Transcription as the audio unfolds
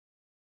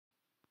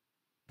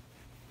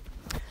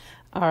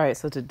All right,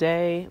 so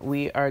today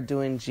we are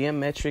doing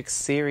geometric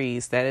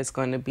series. That is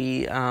going to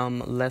be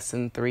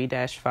lesson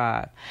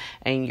 3-5.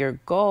 And your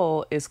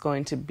goal is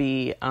going to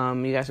be,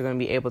 you guys are going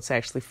to be able to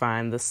actually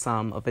find the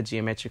sum of a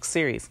geometric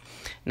series.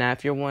 Now,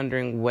 if you're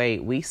wondering,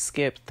 wait, we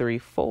skipped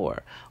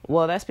 3-4.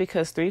 Well, that's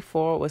because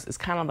 3-4 is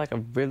kind of like a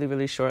really,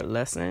 really short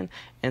lesson.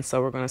 And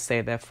so we're going to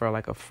save that for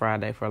like a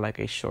Friday, for like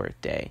a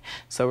short day.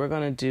 So we're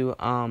going to do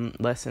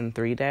lesson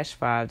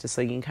 3-5 just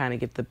so you can kind of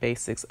get the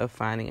basics of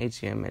finding a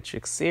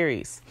geometric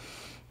series.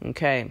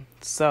 Okay,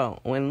 so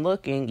when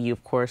looking,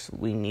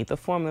 we need the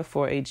formula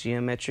for a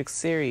geometric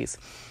series.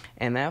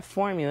 And that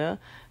formula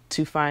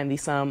to find the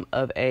sum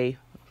of a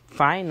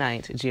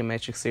finite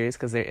geometric series,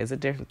 because there is a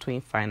difference between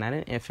finite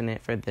and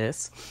infinite for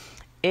this,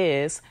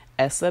 is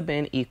S sub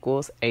n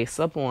equals a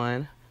sub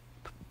 1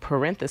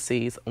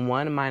 parentheses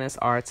 1 minus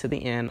r to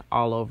the n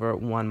all over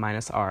 1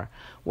 minus r,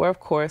 where of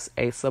course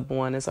a sub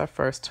 1 is our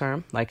first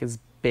term, like it's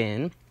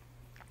been.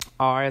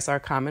 R is our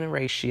common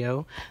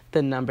ratio,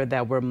 the number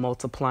that we're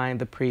multiplying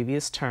the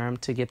previous term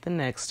to get the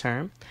next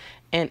term.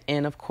 And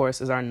n, of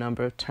course, is our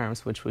number of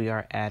terms which we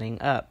are adding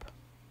up.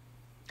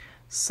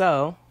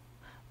 So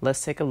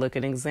let's take a look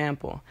at an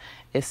example.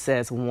 It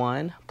says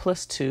 1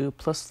 plus 2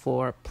 plus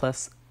 4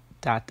 plus ...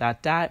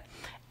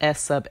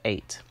 S sub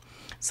 8.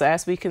 So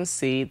as we can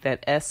see,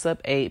 that S sub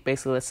 8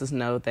 basically lets us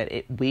know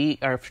that we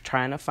are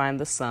trying to find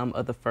the sum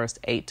of the first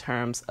 8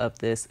 terms of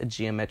this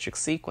geometric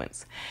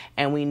sequence.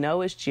 And we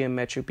know it's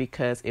geometric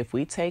because if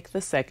we take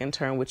the second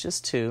term, which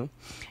is 2,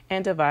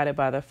 and divide it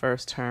by the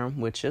first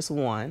term, which is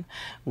 1,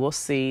 we'll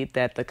see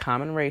that the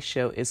common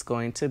ratio is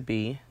going to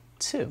be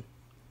 2.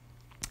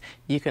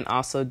 You can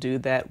also do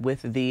that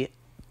with the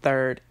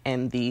third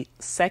and the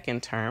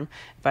second term.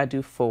 If I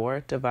do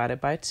 4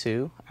 divided by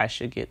 2, I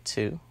should get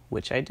 2,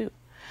 which I do.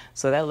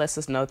 So that lets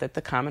us know that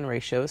the common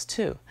ratio is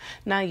 2.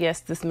 Now, yes,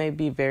 this may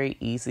be very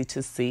easy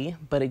to see,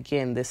 but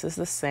again, this is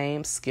the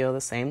same skill, the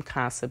same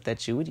concept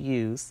that you would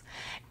use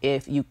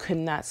if you could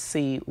not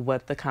see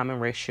what the common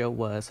ratio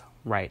was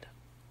right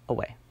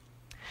away.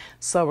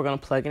 So we're going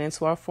to plug it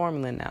into our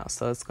formula now.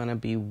 So it's going to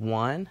be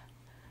 1,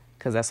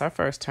 because that's our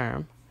first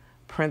term,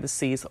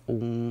 parentheses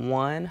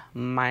 1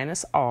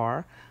 minus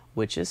r,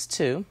 which is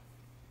 2,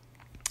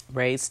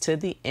 raised to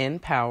the n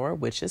power,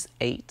 which is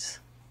 8,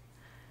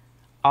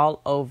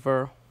 all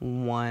over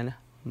 1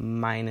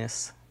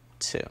 minus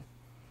 2.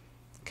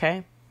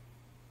 Okay?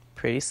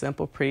 Pretty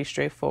simple, pretty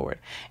straightforward.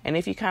 And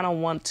if you kind of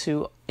want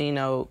to,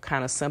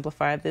 kind of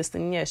simplify this,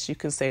 then yes, you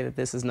can say that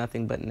this is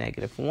nothing but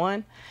negative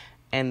 1.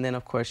 And then,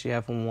 of course, you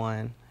have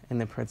 1 and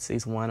then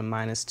parentheses 1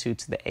 minus 2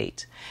 to the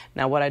 8.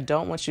 Now, what I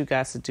don't want you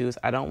guys to do is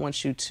I don't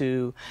want you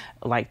to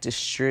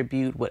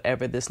distribute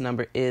whatever this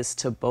number is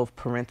to both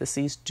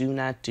parentheses. Do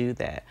not do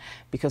that,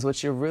 because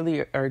what you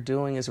really are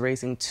doing is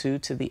raising 2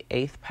 to the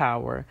 8th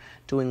power,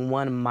 doing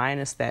 1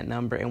 minus that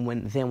number,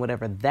 and then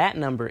whatever that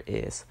number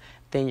is,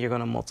 then you're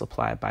going to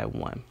multiply by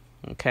 1.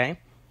 Okay?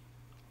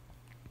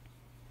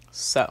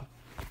 So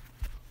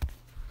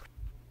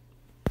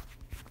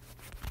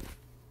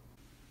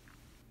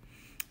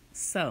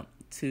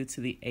 2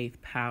 to the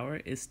 8th power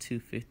is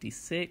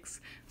 256.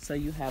 So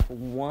you have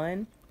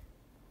 1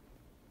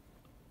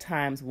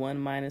 times 1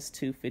 minus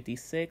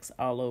 256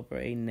 all over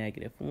a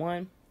negative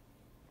 1.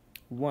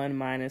 1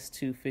 minus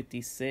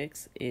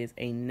 256 is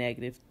a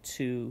negative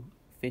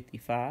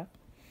 255.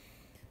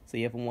 So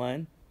you have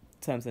 1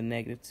 times a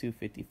negative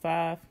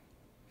 255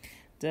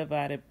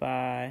 divided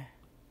by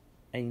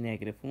a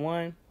negative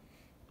 1.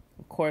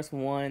 Of course,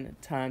 1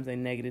 times a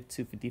negative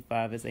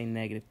 255 is a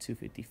negative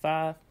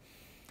 255.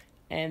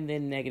 And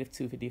then negative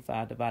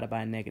 255 divided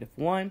by negative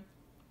 1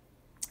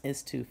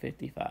 is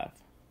 255.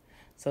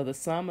 So the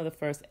sum of the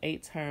first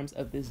 8 terms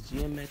of this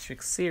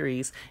geometric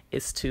series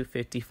is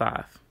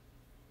 255.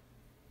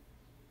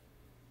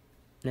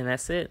 And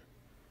that's it.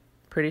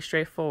 Pretty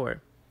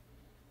straightforward.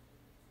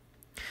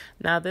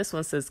 Now this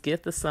one says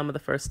get the sum of the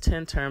first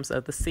 10 terms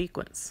of the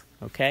sequence.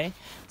 Okay?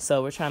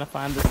 So we're trying to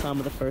find the sum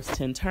of the first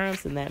 10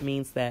 terms, and that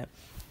means that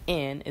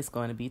n is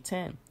going to be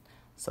 10.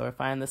 So we're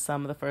finding the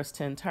sum of the first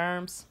 10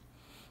 terms.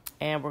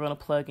 And we're going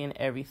to plug in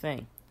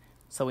everything.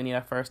 So we need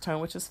our first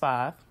term, which is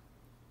 5.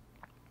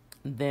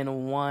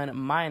 Then 1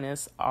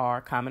 minus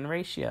our common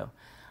ratio.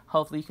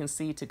 Hopefully you can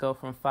see to go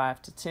from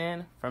 5 to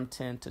 10, from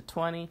 10 to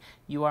 20,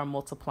 you are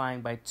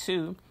multiplying by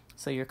 2.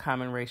 So your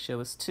common ratio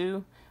is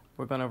 2.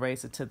 We're going to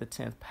raise it to the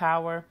 10th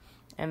power.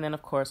 And then,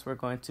 of course, we're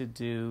going to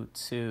do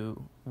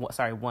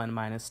 1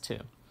 minus 2.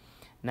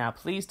 Now,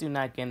 please do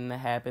not get in the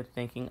habit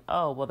thinking,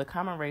 oh, well, the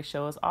common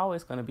ratio is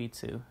always going to be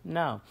 2.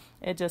 No,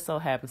 it just so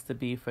happens to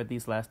be for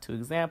these last 2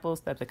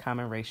 examples that the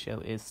common ratio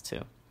is 2.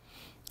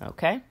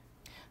 Okay,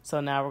 so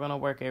now we're going to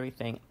work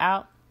everything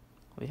out.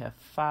 We have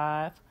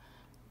 5,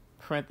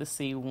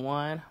 parenthesis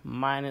 1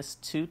 minus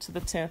 2 to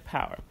the 10th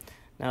power.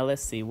 Now,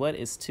 let's see, what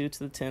is 2 to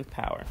the 10th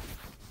power?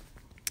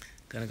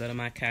 Going to go to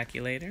my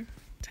calculator,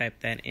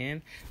 type that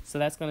in. So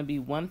that's going to be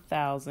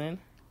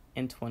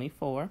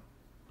 1,024.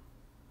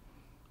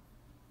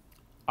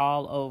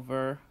 All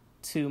over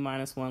 2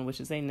 minus 1,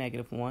 which is a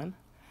negative 1,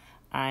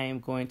 I am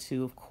going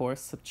to, of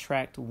course,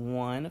 subtract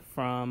 1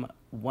 from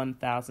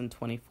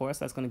 1,024. So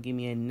that's going to give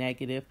me a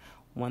negative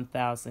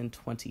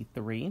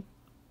 1,023.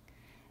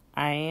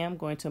 I am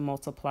going to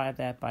multiply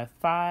that by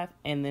 5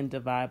 and then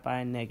divide by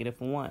a negative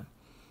 1.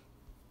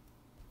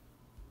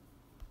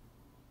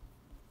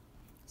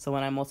 So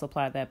when I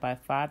multiply that by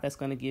 5, that's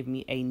going to give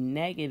me a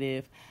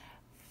negative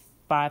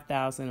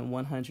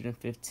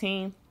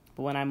 5,115.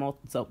 But when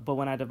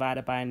I divide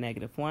it by a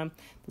negative 1,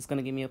 that's going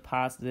to give me a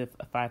positive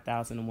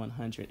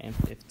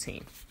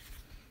 5,115.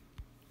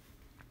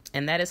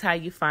 And that is how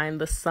you find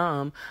the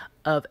sum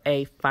of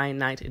a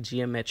finite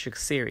geometric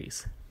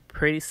series.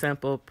 Pretty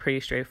simple, pretty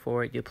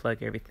straightforward. You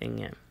plug everything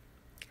in.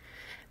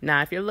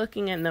 Now, if you're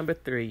looking at number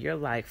 3, you're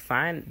like,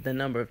 find the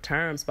number of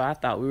terms, but I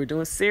thought we were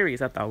doing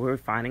series. I thought we were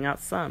finding out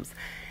sums.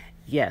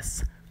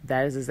 Yes,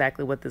 that is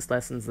exactly what this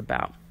lesson is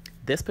about.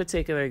 This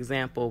particular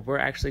example, we're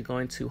actually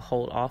going to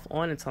hold off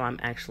on until I'm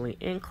actually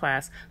in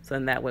class, so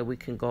in that way we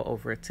can go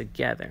over it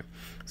together.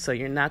 So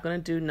you're not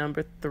going to do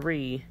number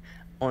 3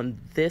 on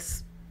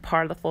this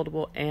part of the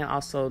foldable and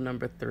also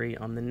number 3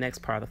 on the next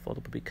part of the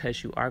foldable,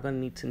 because you are going to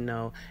need to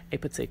know a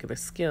particular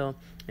skill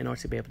in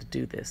order to be able to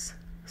do this.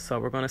 So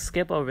we're going to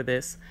skip over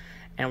this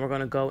and we're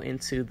going to go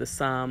into the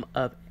sum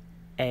of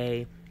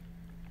an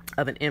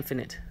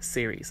infinite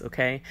series,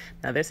 okay?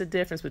 Now there's a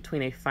difference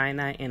between a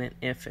finite and an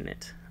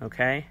infinite,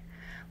 okay?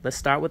 Let's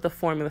start with the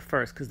formula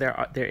first, because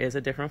there is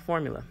a different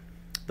formula.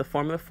 The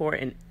formula for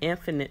an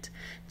infinite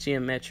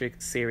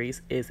geometric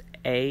series is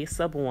a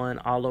sub 1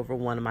 all over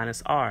 1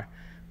 minus r.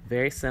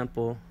 Very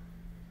simple.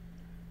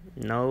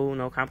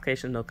 No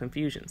complications, no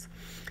confusions.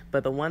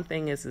 But the one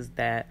thing is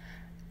that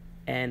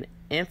an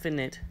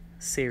infinite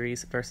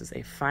series versus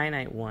a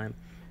finite one,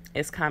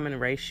 its common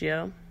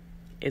ratio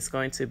is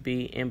going to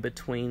be in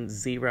between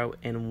 0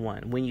 and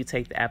 1 when you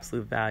take the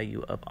absolute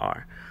value of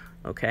r,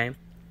 okay?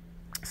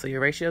 So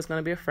your ratio is going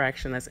to be a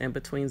fraction that's in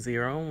between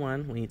 0 and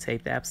 1 when you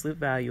take the absolute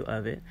value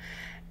of it.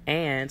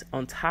 And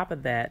on top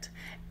of that,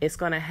 it's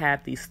going to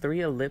have these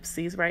 3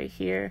 ellipses right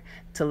here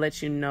to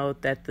let you know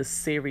that the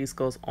series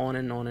goes on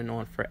and on and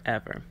on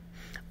forever.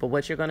 But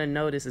what you're going to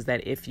notice is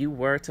that if you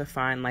were to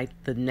find like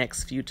the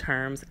next few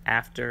terms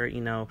after,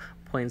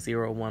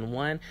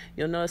 0.011,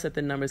 you'll notice that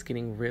the number is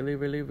getting really,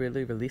 really,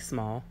 really, really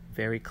small,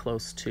 very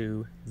close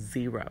to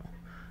 0,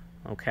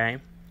 okay?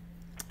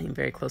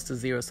 Very close to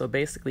 0. So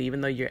basically,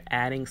 even though you're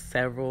adding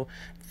several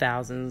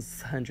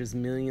thousands, hundreds,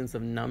 millions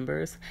of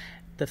numbers,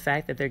 the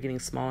fact that they're getting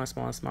smaller and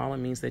smaller and smaller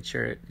means that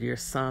your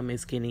sum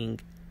is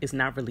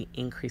not really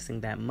increasing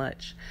that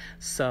much.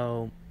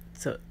 So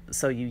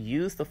you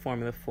use the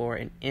formula for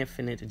an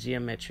infinite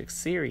geometric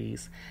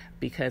series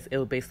because it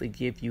will basically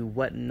give you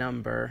what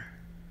number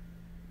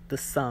the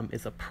sum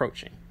is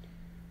approaching.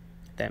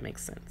 If that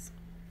makes sense.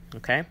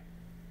 Okay?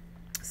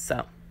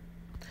 So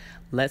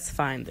let's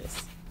find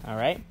this. All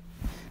right?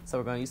 So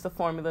we're going to use the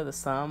formula, the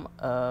sum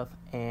of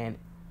an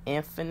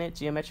infinite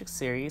geometric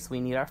series. We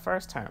need our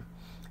first term,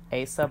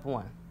 a sub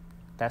 1.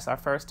 That's our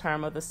first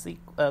term of the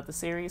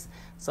series,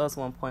 so it's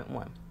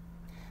 1.1.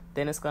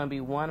 Then it's going to be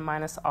 1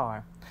 minus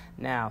r.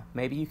 Now,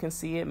 maybe you can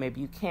see it,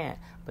 maybe you can't,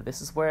 but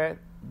this is where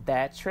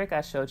that trick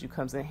I showed you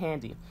comes in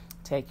handy.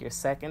 Take your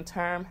second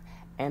term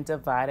and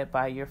divide it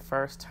by your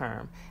first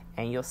term,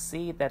 and you'll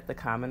see that the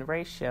common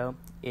ratio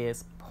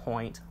is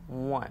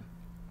 0.1.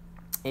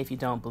 If you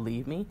don't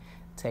believe me,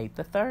 take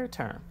the third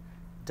term,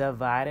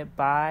 divide it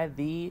by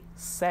the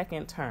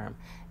second term,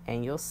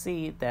 and you'll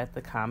see that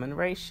the common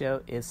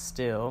ratio is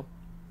still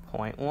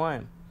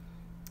 0.1.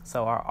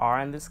 So our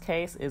r in this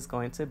case is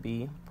going to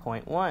be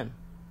 0.1.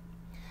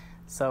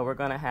 So we're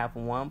going to have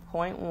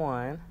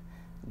 1.1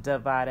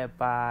 divided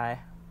by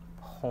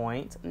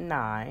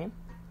 0.9.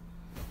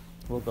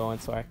 We'll go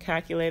into our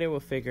calculator. We'll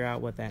figure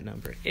out what that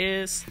number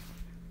is.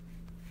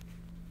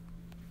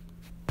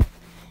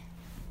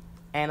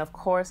 And of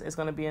course, it's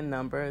going to be a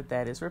number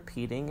that is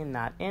repeating and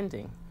not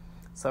ending.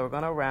 So we're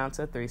going to round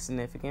to 3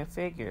 significant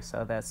figures.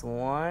 So that's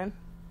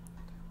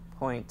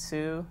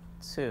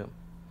 1.22.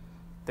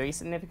 3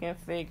 significant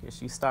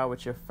figures. You start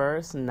with your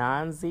first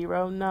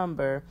non-zero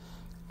number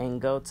and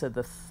go to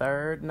the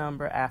third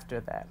number after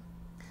that.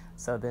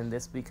 So then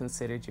this will be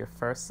considered your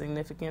first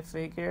significant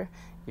figure,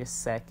 your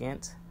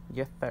second,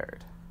 your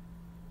third.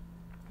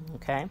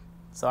 Okay?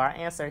 So our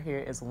answer here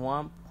is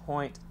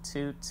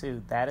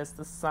 1.22. That is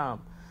the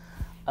sum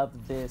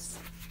of this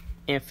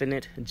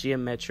infinite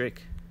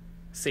geometric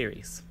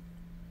series.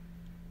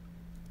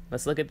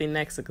 Let's look at the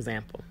next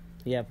example.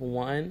 You have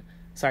 3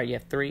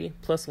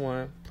 plus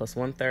 1 plus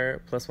 1/3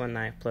 plus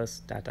 1/9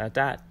 plus ...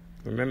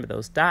 Remember,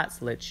 those dots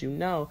let you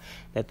know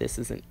that this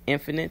is an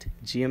infinite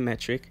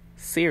geometric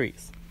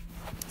series.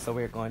 So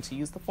we're going to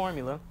use the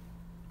formula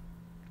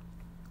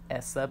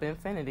S sub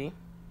infinity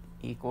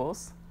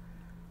equals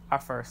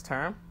our first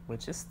term,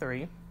 which is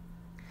 3,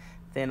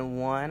 then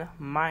 1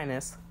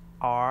 minus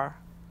r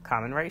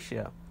common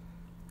ratio.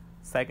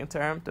 Second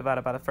term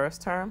divided by the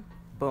first term,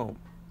 boom.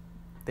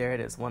 There it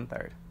is,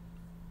 1/3.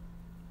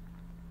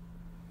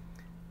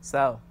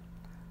 So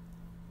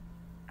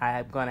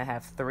I'm going to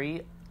have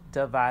 3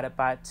 divided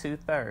by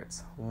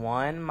 2/3.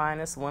 1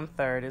 minus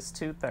 1/3 is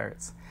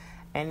 2/3.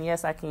 And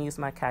yes, I can use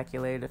my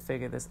calculator to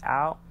figure this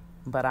out,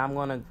 but I'm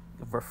going to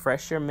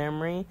refresh your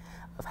memory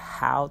of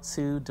how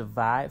to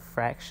divide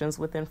fractions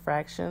within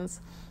fractions.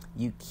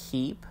 You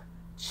keep,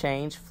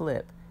 change,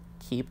 flip.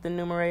 Keep the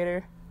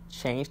numerator,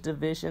 change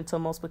division to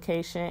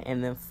multiplication,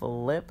 and then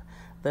flip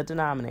the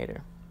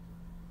denominator.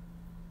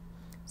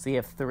 So you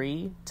have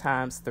 3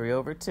 times 3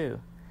 over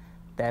 2.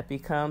 That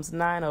becomes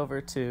 9 over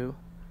 2,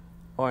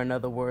 or in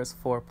other words,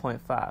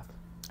 4.5.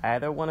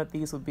 Either one of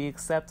these would be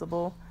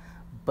acceptable,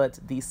 but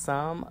the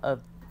sum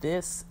of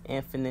this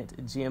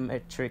infinite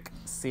geometric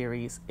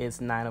series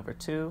is 9 over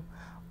 2,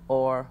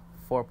 or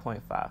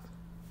 4.5.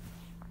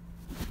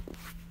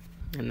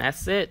 And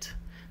that's it.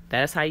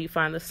 That is how you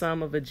find the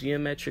sum of a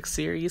geometric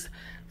series,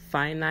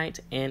 finite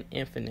and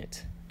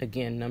infinite.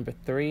 Again, number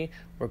 3,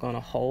 we're going to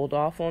hold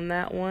off on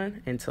that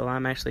one until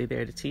I'm actually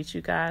there to teach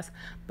you guys.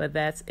 But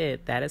that's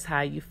it. That is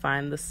how you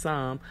find the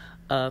sum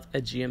of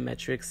a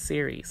geometric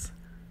series.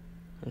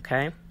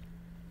 Okay?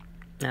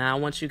 Now, I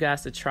want you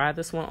guys to try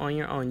this one on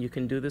your own. You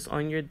can do this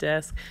on your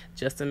desk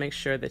just to make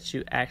sure that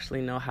you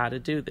actually know how to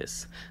do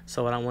this.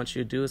 So what I want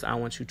you to do is I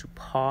want you to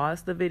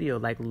pause the video,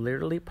 like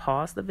literally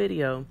pause the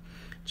video.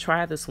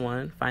 Try this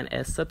one, find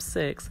S sub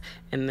 6,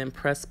 and then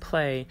press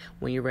play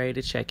when you're ready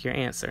to check your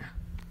answer.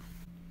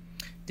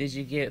 Did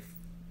you get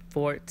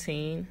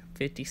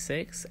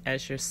 1456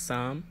 as your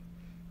sum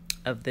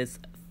of this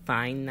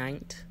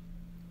finite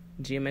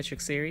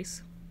geometric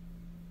series?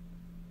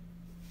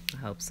 I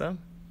hope so.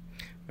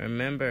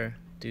 Remember,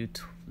 do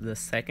the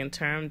second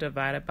term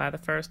divided by the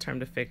first term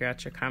to figure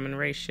out your common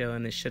ratio,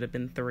 and it should have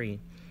been 3.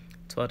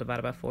 12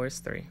 divided by 4 is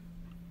 3.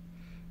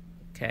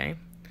 Okay?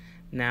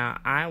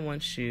 Now, I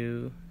want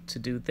you to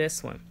do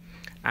this one.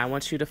 I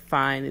want you to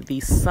find the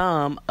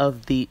sum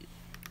of the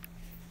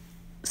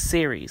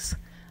series.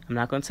 I'm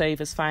not going to tell you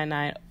if it's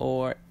finite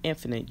or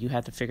infinite. You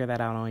have to figure that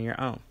out on your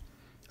own.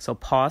 So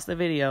pause the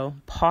video,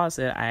 pause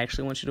it. I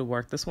actually want you to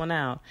work this one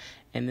out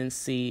and then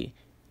see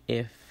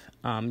if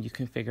you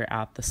can figure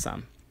out the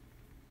sum.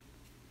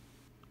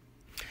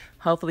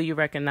 Hopefully you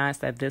recognize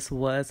that this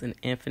was an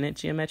infinite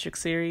geometric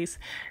series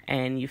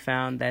and you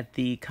found that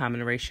the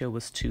common ratio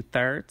was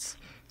 2/3.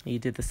 You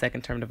did the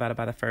second term divided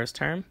by the first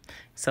term.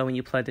 So when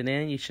you plugged it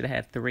in, you should have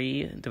had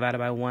 3 divided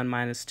by 1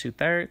 minus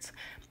 2/3,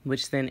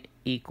 which then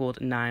equaled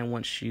 9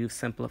 once you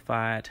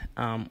simplified,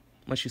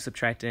 once you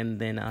subtracted and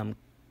then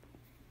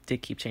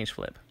did keep, change,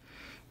 flip.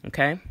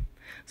 Okay?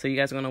 So you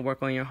guys are going to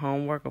work on your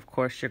homework. Of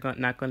course, you're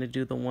not going to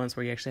do the ones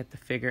where you actually have to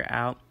figure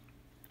out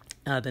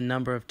the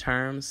number of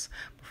terms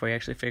before you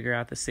actually figure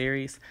out the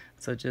series.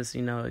 So just,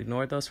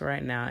 ignore those for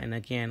right now. And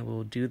again,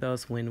 we'll do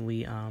those when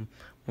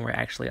we're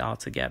actually all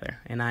together.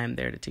 And I am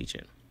there to teach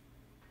it.